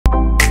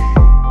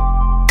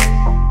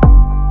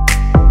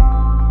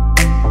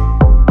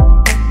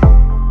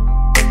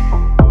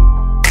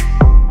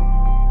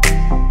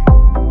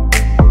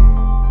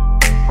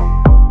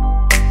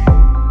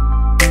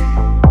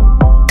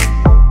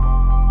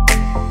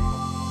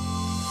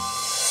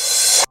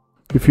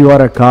If you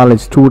are a college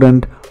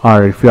student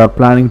or if you are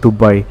planning to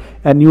buy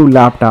a new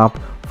laptop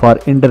for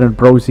internet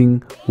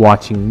browsing,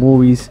 watching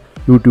movies,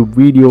 YouTube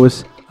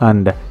videos,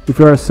 and if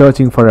you are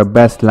searching for a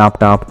best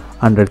laptop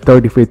under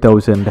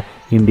 35,000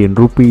 Indian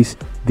rupees,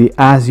 the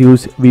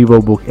Asus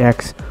VivoBook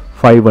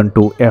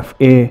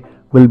X512FA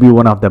will be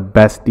one of the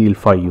best deal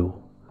for you.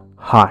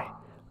 Hi,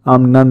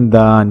 I'm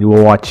Nanda and you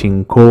are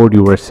watching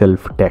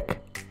Codeurself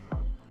Tech.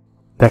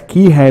 The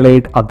key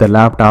highlight of the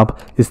laptop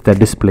is the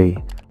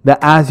display. The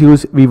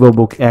Asus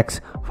VivoBook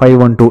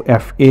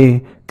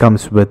X512FA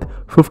comes with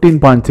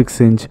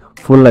 15.6-inch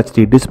Full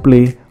HD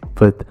display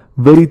with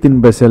very thin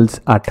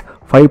bezels at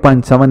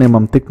 5.7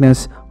 mm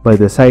thickness by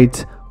the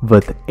sides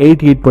with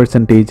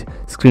 88%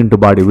 screen to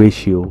body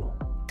ratio.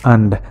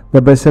 And the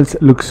bezels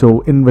look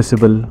so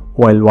invisible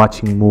while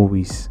watching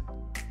movies.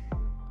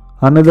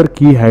 Another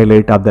key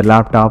highlight of the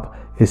laptop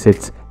is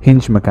its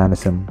hinge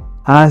mechanism.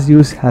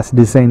 Asus has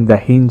designed the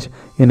hinge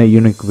in a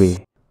unique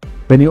way.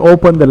 When you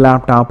open the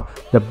laptop,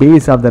 the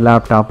base of the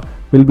laptop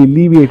will be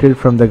deviated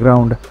from the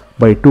ground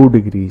by 2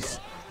 degrees,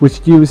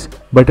 which gives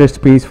better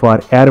space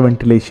for air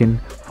ventilation,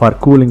 for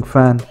cooling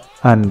fan,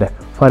 and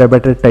for a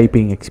better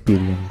typing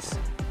experience.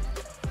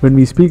 When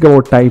we speak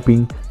about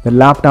typing, the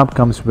laptop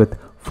comes with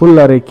full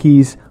array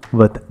keys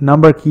with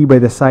number key by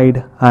the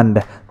side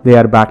and they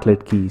are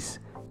backlit keys.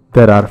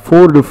 There are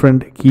 4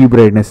 different key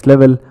brightness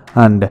level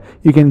and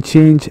you can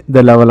change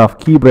the level of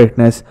key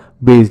brightness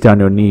based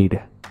on your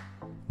need.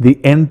 The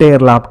entire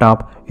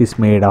laptop is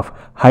made of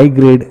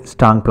high-grade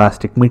strong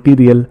plastic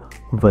material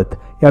with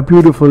a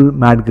beautiful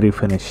matte grey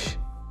finish.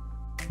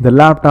 The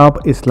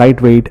laptop is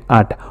lightweight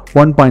at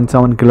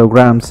 1.7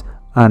 kilograms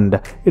and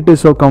it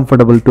is so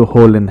comfortable to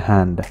hold in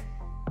hand.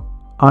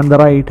 On the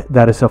right,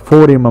 there is a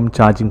 4 mm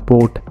charging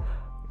port,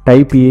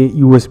 Type A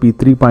USB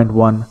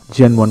 3.1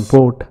 Gen 1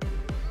 port,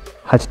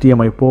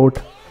 HDMI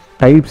port,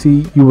 Type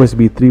C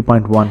USB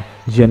 3.1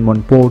 Gen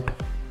 1 port,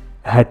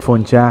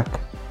 headphone jack,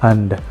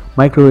 and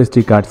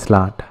microSD card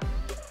slot.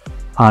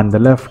 On the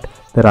left,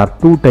 there are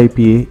 2 Type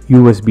A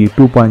USB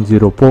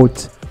 2.0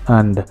 ports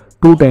and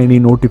 2 tiny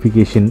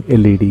notification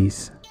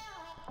LEDs.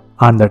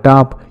 On the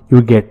top,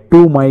 you get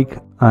 2 mic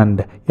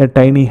and a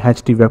tiny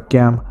HD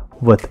webcam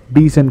with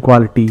decent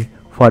quality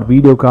for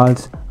video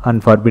calls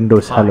and for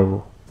Windows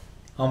Hello.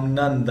 I'm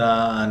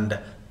Nanda and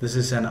this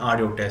is an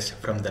audio test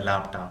from the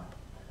laptop.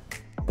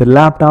 The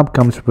laptop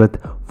comes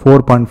with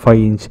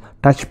 4.5-inch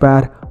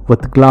touchpad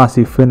with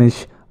glossy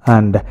finish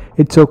and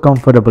it's so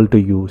comfortable to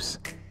use.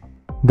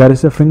 There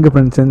is a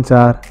fingerprint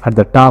sensor at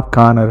the top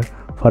corner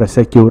for a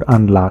secure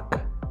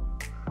unlock.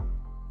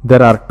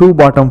 There are 2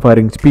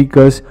 bottom-firing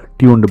speakers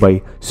tuned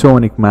by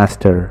Sonic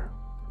Master.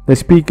 The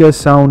speakers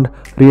sound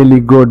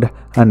really good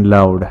and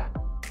loud.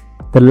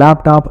 The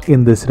laptop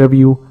in this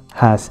review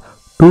has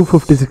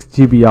 256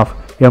 GB of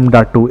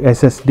M.2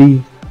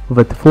 SSD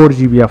with 4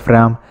 GB of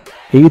RAM,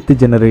 8th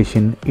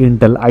generation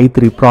Intel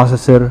i3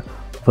 processor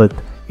with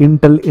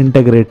Intel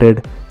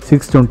integrated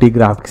 620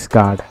 graphics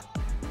card.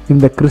 In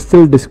the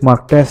Crystal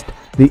Diskmark test,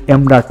 the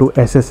M.2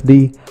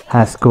 SSD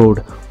has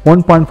scored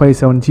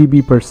 1.57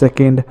 GB per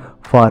second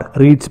for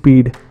read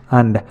speed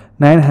and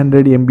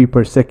 900 MB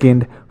per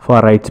second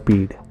for write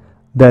speed.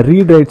 The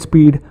read-write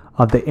speed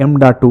of the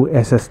M.2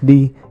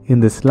 SSD in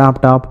this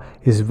laptop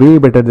is way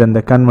better than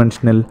the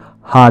conventional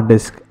hard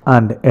disk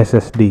and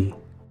SSD.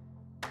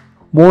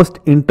 Most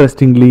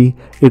interestingly,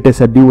 it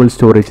is a dual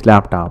storage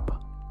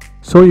laptop.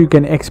 So you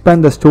can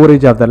expand the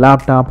storage of the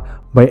laptop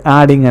by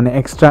adding an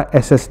extra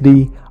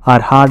SSD or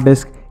hard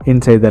disk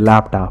inside the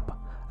laptop.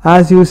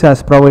 Asus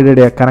has provided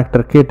a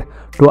connector kit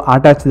to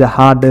attach the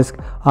hard disk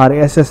or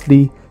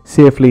SSD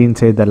safely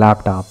inside the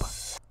laptop.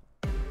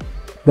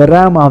 The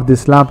RAM of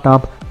this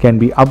laptop can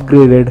be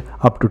upgraded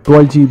up to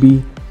 12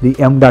 GB, the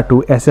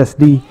M.2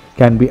 SSD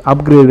can be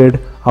upgraded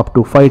up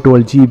to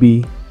 512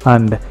 GB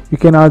and you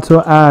can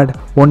also add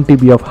 1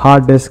 TB of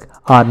hard disk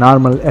or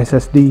normal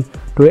SSD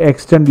to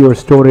extend your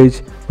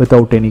storage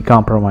without any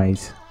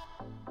compromise.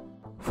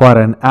 For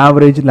an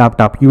average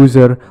laptop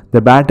user,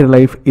 the battery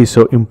life is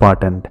so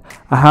important.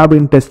 I have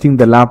been testing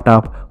the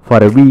laptop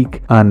for a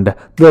week and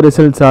the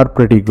results are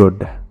pretty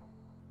good.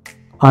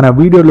 On a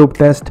video loop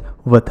test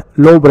with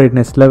low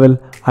brightness level,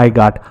 I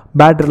got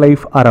battery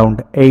life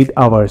around 8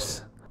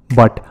 hours.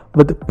 But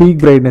with peak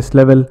brightness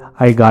level,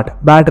 I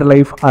got battery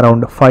life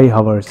around 5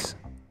 hours.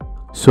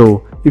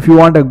 So, if you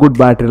want a good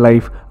battery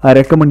life, I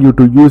recommend you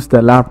to use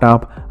the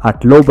laptop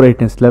at low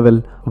brightness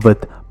level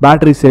with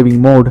battery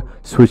saving mode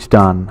switched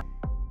on.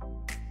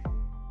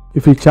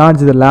 If you charge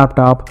the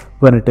laptop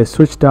when it is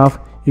switched off,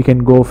 you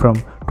can go from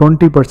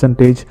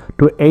 20%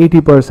 to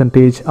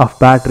 80% of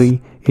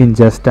battery in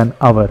just an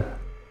hour.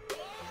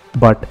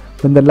 But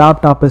when the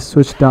laptop is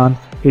switched on,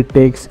 it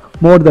takes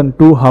more than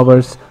 2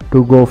 hours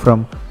to go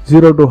from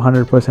 0 to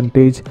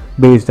 100%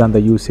 based on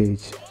the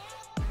usage.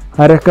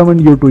 I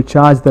recommend you to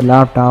charge the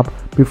laptop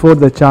before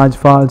the charge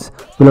falls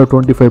below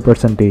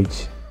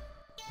 25%.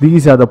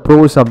 These are the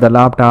pros of the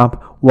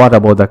laptop. What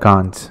about the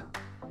cons?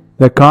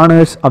 The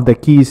corners of the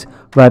keys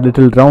were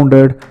little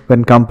rounded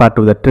when compared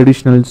to the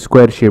traditional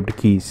square-shaped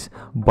keys,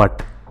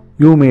 but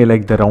you may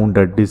like the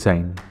rounded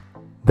design.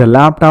 The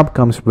laptop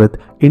comes with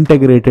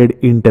integrated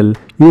Intel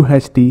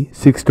UHD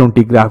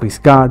 620 graphics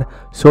card,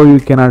 so you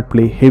cannot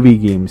play heavy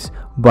games,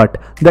 but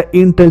the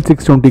Intel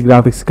 620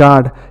 graphics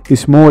card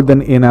is more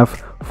than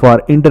enough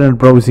for internet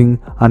browsing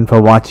and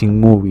for watching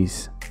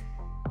movies.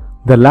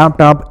 The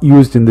laptop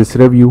used in this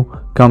review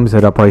comes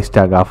at a price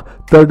tag of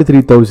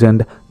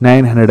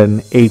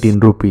 33,918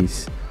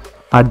 rupees.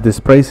 At this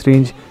price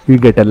range, you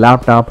get a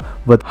laptop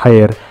with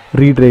higher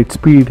read rate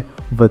speed,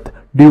 with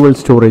dual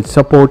storage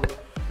support,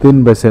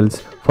 thin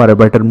bezels for a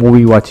better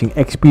movie watching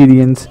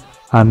experience,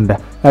 and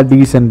a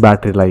decent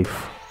battery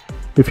life.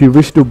 If you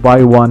wish to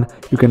buy one,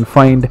 you can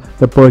find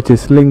the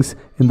purchase links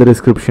in the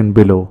description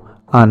below.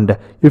 And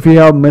if you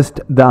have missed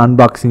the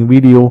unboxing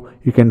video,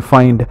 you can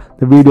find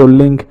the video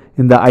link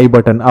in the I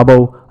button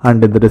above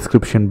and in the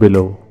description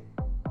below.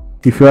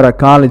 If you are a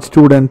college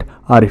student,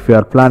 or if you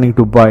are planning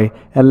to buy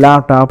a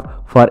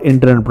laptop for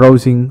internet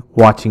browsing,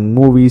 watching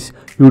movies,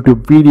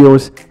 YouTube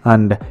videos,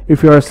 and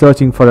if you are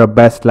searching for a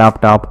best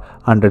laptop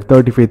under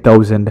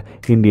 35,000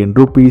 Indian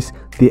rupees,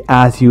 the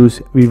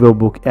Asus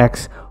VivoBook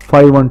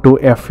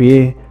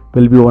X512FA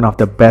will be one of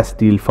the best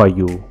deal for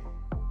you.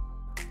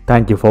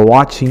 Thank you for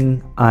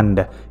watching,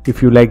 and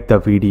if you like the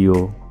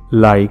video,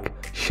 like,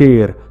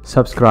 share,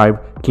 subscribe,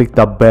 click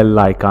the bell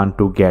icon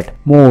to get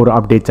more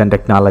updates and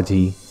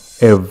technology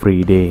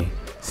every day.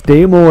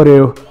 Stay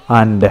motive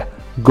and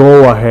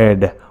go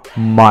ahead,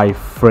 my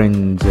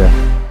friends.